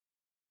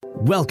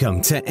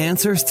Welcome to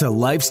Answers to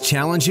Life's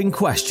Challenging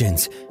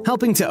Questions,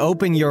 helping to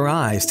open your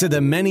eyes to the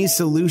many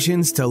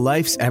solutions to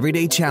life's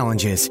everyday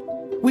challenges.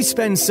 We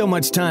spend so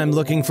much time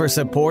looking for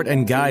support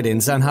and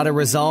guidance on how to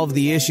resolve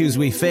the issues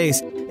we face,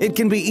 it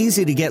can be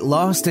easy to get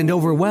lost and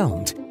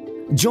overwhelmed.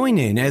 Join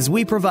in as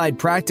we provide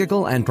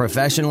practical and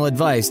professional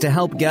advice to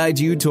help guide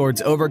you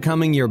towards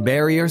overcoming your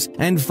barriers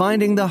and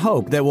finding the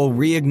hope that will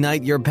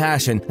reignite your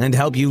passion and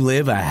help you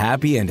live a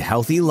happy and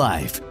healthy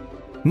life.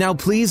 Now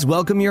please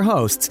welcome your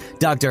hosts,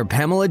 Dr.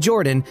 Pamela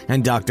Jordan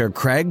and Dr.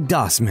 Craig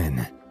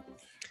Dossman.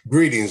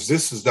 Greetings,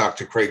 this is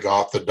Dr. Craig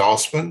Arthur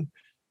Dossman.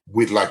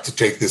 We'd like to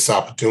take this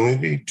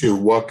opportunity to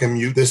welcome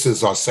you. This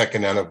is our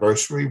second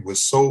anniversary. We're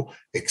so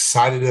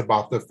excited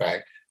about the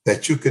fact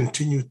that you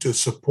continue to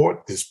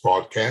support this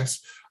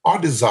broadcast. Our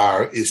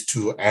desire is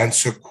to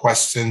answer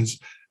questions.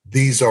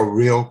 These are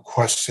real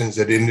questions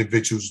that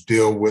individuals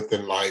deal with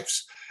in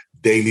life's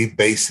daily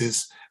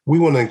basis. We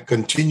want to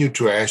continue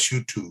to ask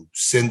you to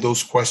send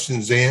those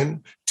questions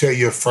in, tell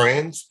your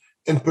friends,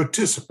 and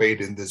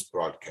participate in this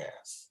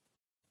broadcast.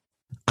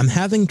 I'm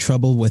having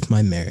trouble with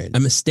my marriage.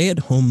 I'm a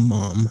stay-at-home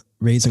mom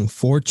raising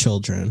 4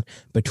 children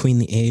between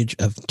the age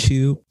of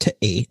 2 to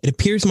 8. It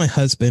appears my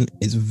husband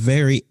is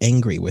very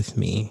angry with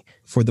me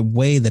for the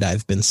way that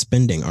I've been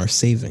spending our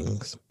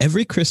savings.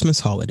 Every Christmas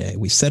holiday,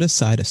 we set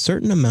aside a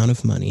certain amount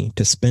of money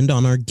to spend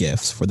on our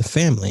gifts for the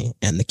family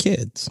and the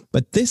kids.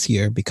 But this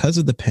year, because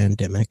of the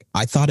pandemic,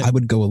 I thought I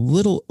would go a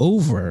little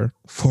over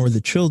for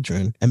the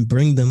children and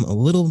bring them a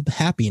little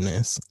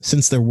happiness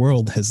since their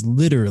world has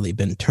literally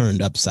been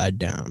turned upside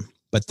down.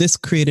 But this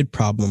created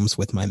problems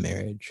with my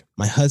marriage.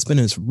 My husband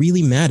is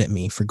really mad at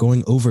me for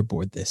going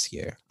overboard this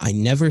year. I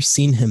never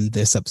seen him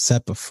this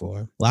upset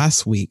before.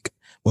 Last week,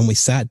 when we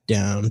sat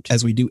down,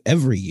 as we do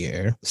every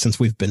year since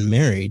we've been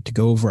married, to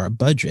go over our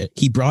budget,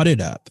 he brought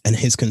it up and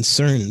his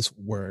concerns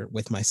were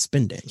with my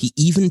spending. He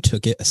even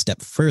took it a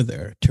step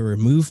further to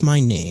remove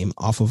my name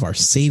off of our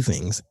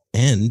savings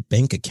and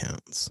bank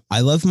accounts.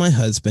 I love my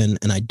husband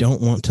and I don't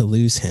want to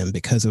lose him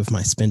because of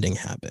my spending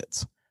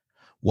habits.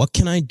 What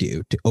can I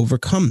do to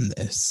overcome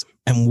this?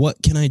 And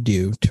what can I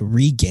do to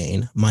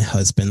regain my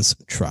husband's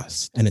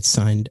trust? And it's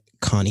signed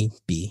Connie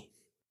B.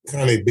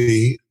 Connie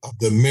B.,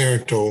 the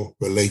marital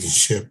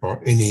relationship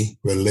or any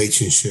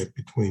relationship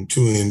between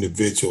two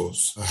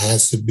individuals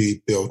has to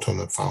be built on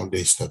a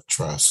foundation of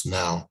trust.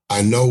 Now,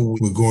 I know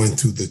we're going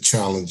through the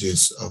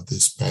challenges of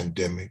this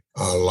pandemic.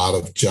 A lot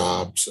of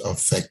jobs are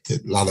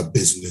affected. A lot of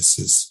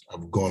businesses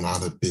have gone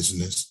out of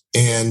business.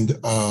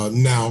 And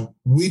now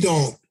we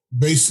don't,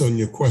 based on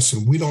your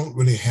question, we don't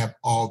really have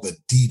all the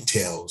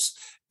details.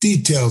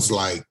 Details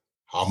like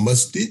how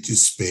much did you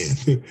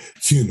spend?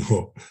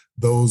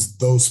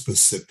 Those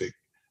specific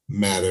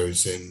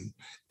matters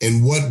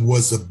and what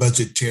was the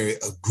budgetary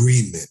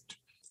agreement.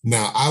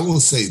 Now, I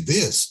will say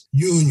this,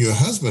 you and your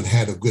husband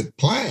had a good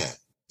plan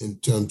in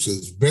terms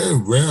of very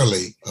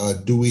rarely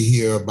do we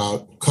hear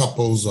about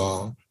couples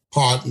or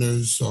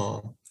partners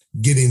or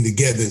getting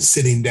together and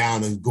sitting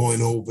down and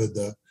going over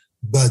the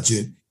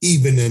budget,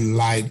 even in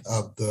light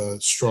of the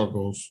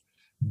struggles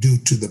due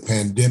to the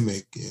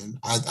pandemic. And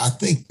I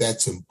think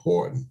that's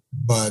important.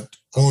 But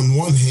on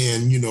one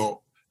hand,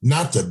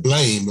 not to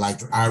blame, like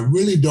I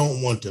really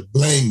don't want to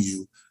blame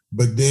you,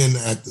 but then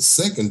at the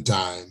second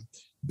time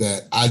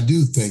that I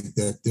do think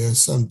that there's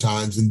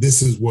sometimes, and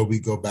this is where we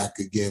go back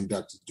again,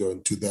 Dr.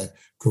 Jordan, to that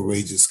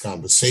courageous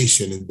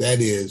conversation, and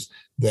that is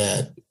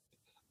that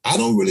I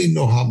don't really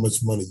know how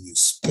much money you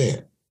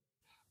spent,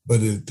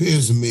 but it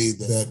appears to me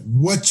that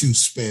what you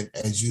spent,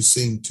 as you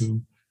seem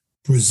to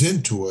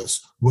present to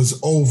us, was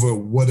over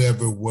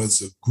whatever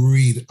was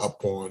agreed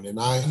upon.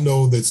 And I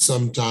know that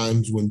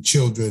sometimes when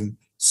children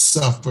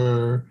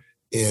suffer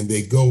and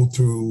they go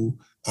through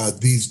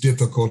these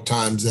difficult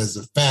times as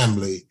a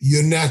family,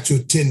 your natural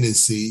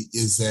tendency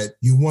is that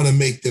you want to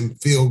make them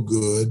feel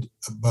good.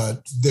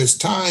 But there's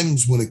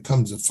times when it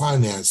comes to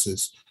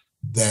finances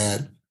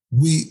that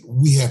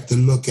we have to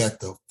look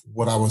at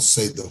what I would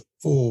say the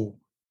full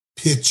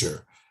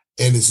picture.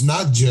 And it's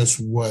not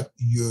just what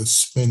you're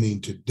spending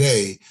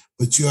today,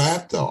 but you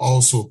have to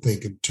also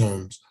think in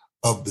terms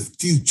of the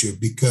future,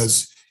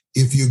 because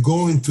if you're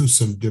going through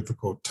some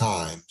difficult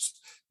times,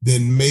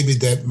 then maybe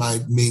that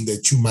might mean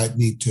that you might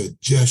need to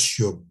adjust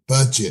your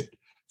budget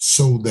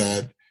so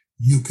that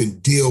you can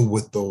deal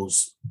with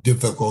those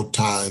difficult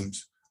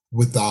times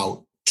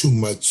without too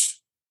much,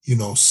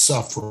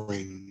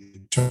 suffering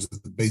in terms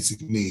of the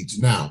basic needs.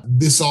 Now,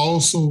 this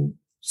also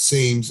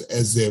seems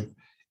as if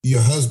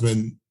your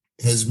husband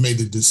has made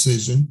a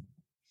decision,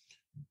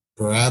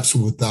 perhaps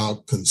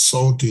without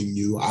consulting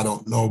you. I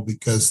don't know,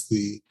 because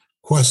the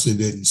question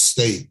didn't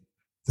state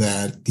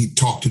that he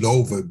talked it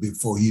over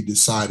before he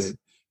decided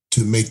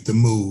to make the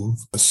move.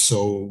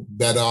 So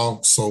that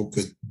also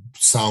could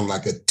sound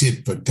like a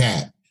tit for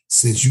tat.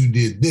 Since you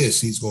did this,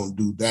 he's going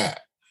to do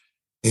that.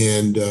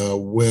 And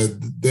where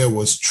there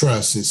was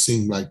trust, it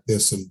seemed like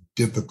there's some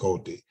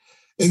difficulty.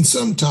 And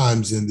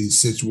sometimes in these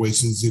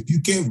situations, if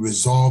you can't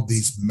resolve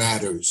these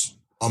matters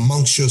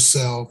amongst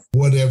yourself,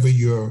 whatever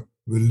your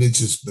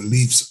religious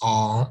beliefs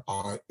are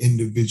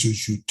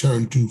individuals you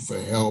turn to for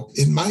help,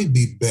 it might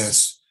be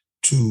best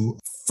to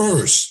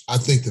first, I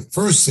think the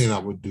first thing I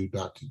would do,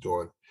 Dr.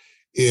 Jordan,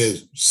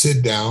 is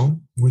sit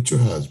down with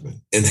your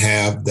husband and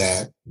have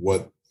that,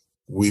 what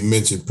we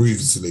mentioned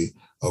previously,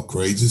 a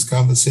courageous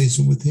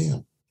conversation with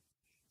him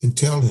and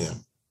tell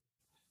him.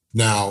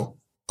 Now,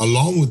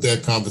 along with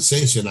that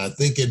conversation, I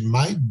think it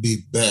might be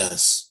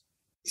best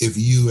if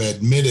you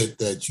admitted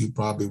that you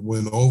probably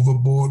went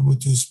overboard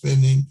with your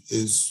spending,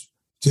 is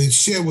to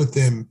share with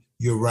them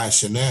your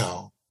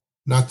rationale,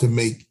 not to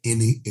make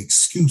any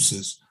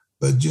excuses,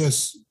 but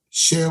just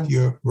share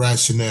your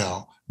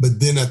rationale, but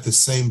then at the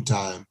same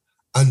time,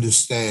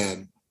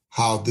 understand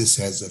how this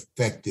has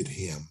affected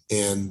him.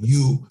 And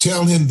you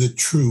tell him the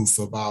truth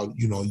about,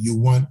 you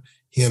want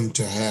him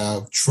to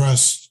have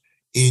trust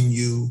in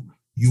you.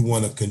 You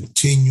want to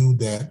continue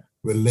that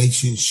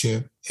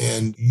relationship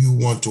and you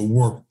want to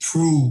work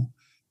through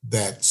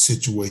that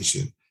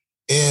situation.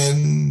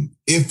 And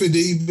if it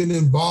even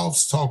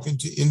involves talking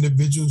to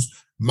individuals,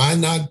 might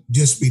not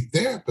just be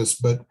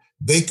therapists, but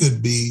they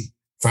could be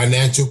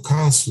financial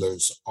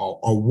counselors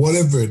or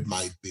whatever it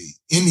might be,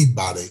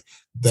 anybody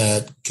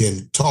that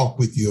can talk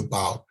with you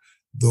about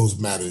those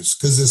matters.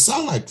 Because it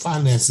sounds like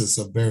finances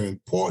are very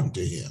important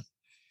to him.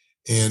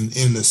 And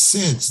in a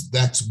sense,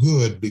 that's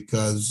good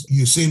because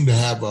you seem to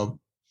have a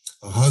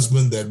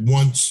husband that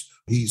once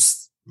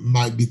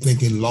might be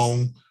thinking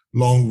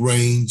long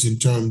range in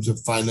terms of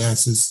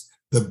finances,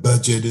 the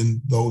budget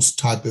and those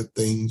type of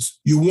things.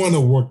 You want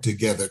to work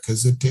together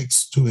because it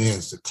takes two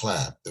hands to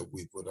clap, that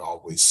we would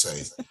always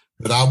say.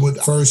 But I would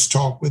first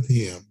talk with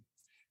him,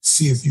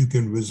 see if you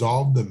can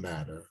resolve the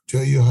matter.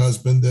 Tell your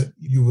husband that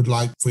you would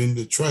like for him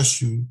to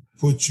trust you,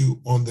 put you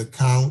on the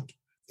count.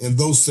 And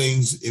those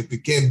things, if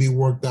it can be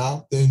worked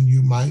out, then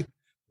you might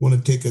want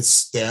to take a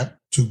step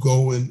to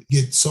go and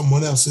get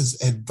someone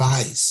else's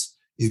advice.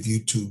 If you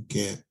two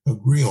can't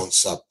agree on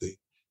something,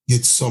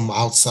 get some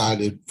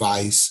outside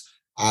advice,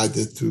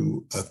 either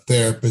through a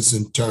therapist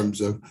in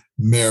terms of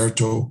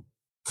marital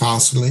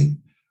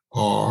counseling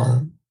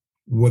or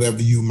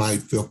whatever you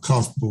might feel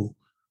comfortable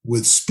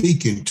with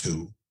speaking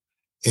to.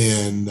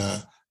 And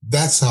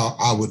that's how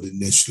I would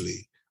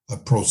initially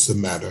approach the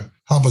matter.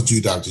 How about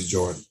you, Dr.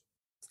 Jordan?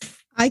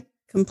 I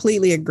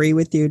completely agree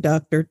with you,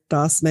 Dr.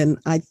 Dossman.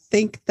 I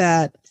think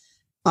that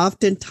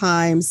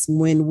oftentimes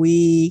when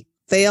we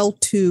fail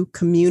to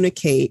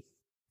communicate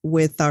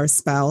with our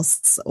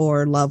spouse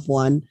or loved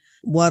one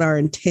what our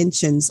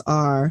intentions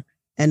are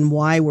and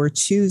why we're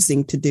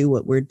choosing to do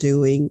what we're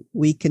doing,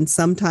 we can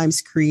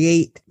sometimes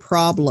create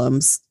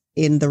problems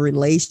in the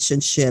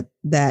relationship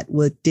that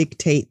would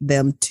dictate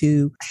them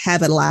to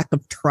have a lack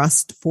of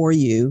trust for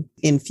you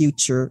in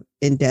future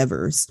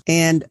endeavors.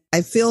 And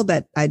I feel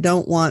that I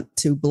don't want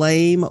to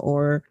blame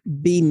or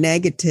be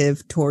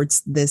negative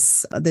towards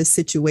this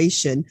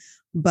situation,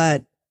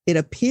 but it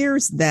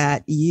appears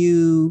that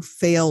you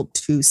failed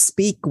to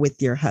speak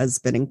with your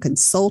husband and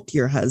consult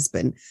your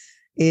husband.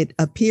 It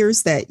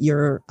appears that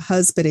your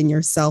husband and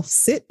yourself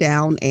sit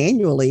down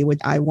annually,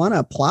 which I want to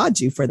applaud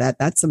you for that.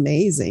 That's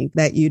amazing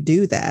that you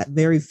do that.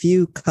 Very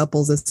few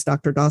couples, as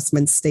Dr.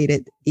 Dossman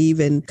stated,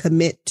 even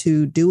commit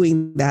to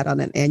doing that on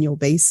an annual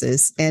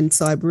basis. And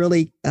so I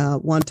really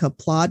want to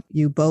applaud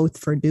you both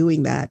for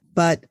doing that.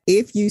 But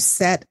if you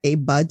set a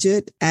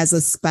budget as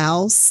a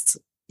spouse,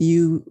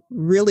 you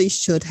really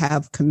should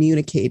have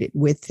communicated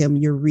with him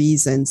your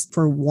reasons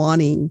for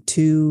wanting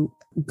to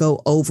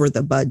go over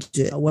the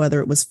budget,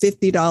 whether it was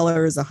 $50,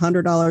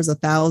 $100,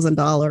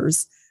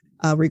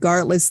 $1,000,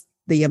 regardless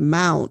the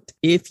amount.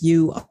 If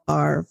you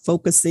are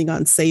focusing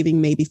on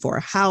saving maybe for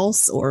a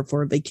house or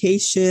for a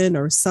vacation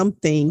or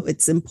something,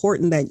 it's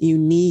important that you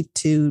need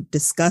to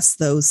discuss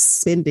those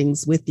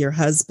spendings with your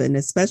husband,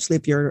 especially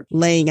if you're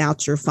laying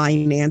out your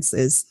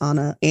finances on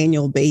an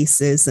annual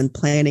basis and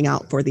planning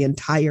out for the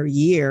entire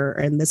year.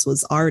 And this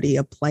was already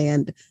a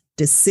planned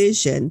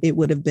decision. It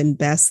would have been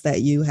best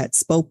that you had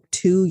spoke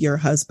to your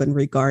husband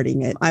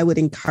regarding it. I would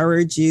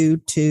encourage you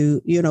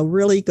to,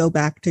 really go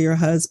back to your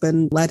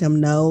husband, let him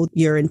know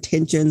your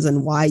intentions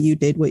and why you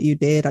did what you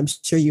did. I'm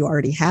sure you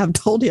already have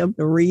told him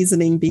the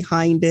reasoning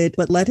behind it,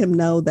 but let him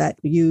know that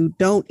you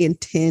don't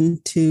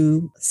intend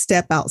to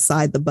step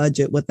outside the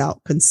budget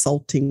without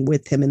consulting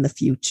with him in the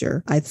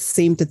future. I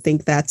seem to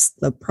think that's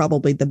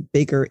probably the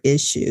bigger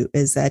issue,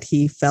 is that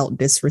he felt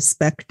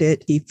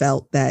disrespected. He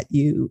felt that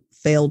you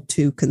failed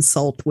to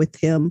consult with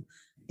him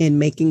in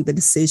making the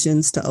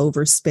decisions to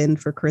overspend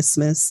for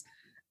Christmas.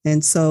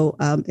 And so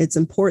it's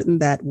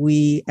important that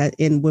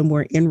when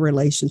we're in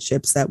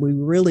relationships, that we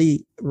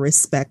really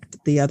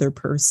respect the other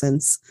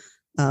person's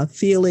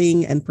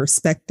feeling and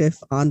perspective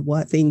on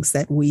what things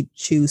that we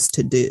choose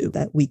to do,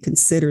 that we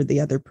consider the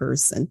other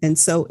person. And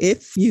so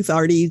if you've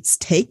already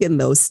taken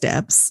those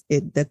steps,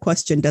 the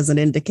question doesn't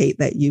indicate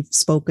that you've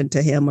spoken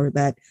to him or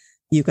that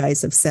you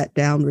guys have sat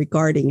down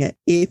regarding it.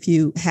 If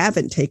you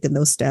haven't taken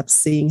those steps,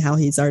 seeing how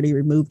he's already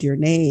removed your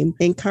name,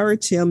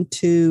 encourage him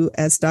to,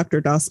 as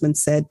Dr. Dossman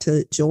said,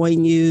 to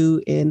join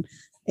you in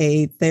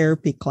a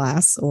therapy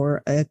class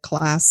or a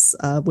class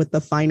with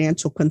a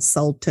financial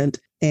consultant.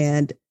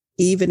 And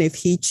even if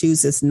he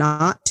chooses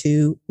not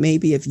to,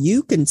 maybe if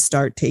you can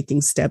start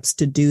taking steps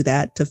to do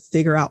that, to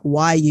figure out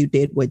why you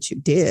did what you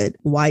did,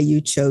 why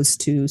you chose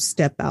to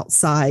step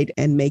outside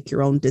and make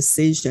your own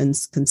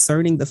decisions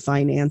concerning the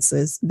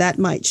finances, that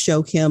might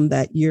show him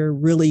that you're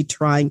really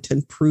trying to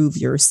improve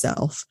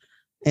yourself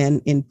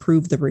and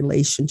improve the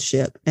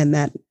relationship. And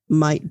that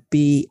might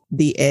be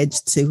the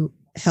edge to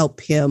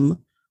help him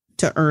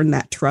to earn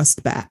that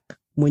trust back.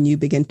 When you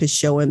begin to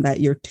show him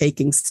that you're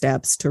taking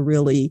steps to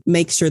really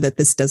make sure that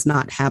this does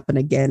not happen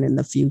again in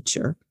the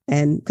future,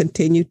 and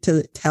continue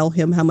to tell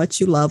him how much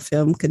you love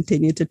him,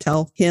 continue to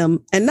tell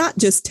him, and not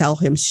just tell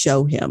him,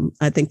 show him.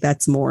 I think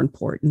that's more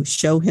important.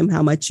 Show him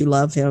how much you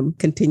love him,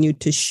 continue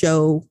to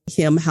show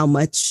him how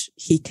much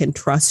he can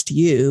trust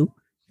you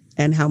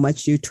and how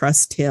much you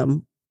trust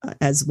him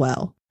as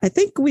well. I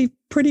think we've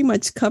pretty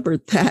much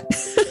covered that.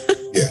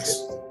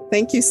 Yes.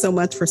 Thank you so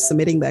much for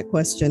submitting that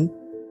question.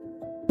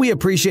 We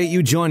appreciate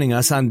you joining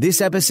us on this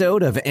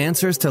episode of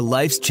Answers to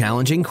Life's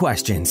Challenging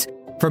Questions.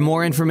 For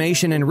more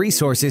information and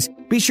resources,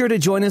 be sure to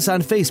join us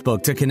on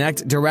Facebook to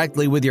connect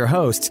directly with your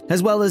hosts,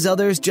 as well as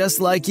others just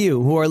like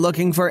you who are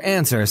looking for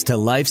answers to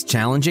life's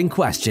challenging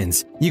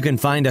questions. You can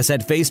find us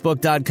at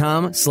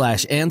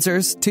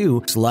facebook.com/answers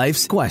to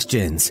life's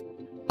questions.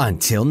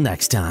 Until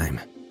next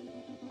time.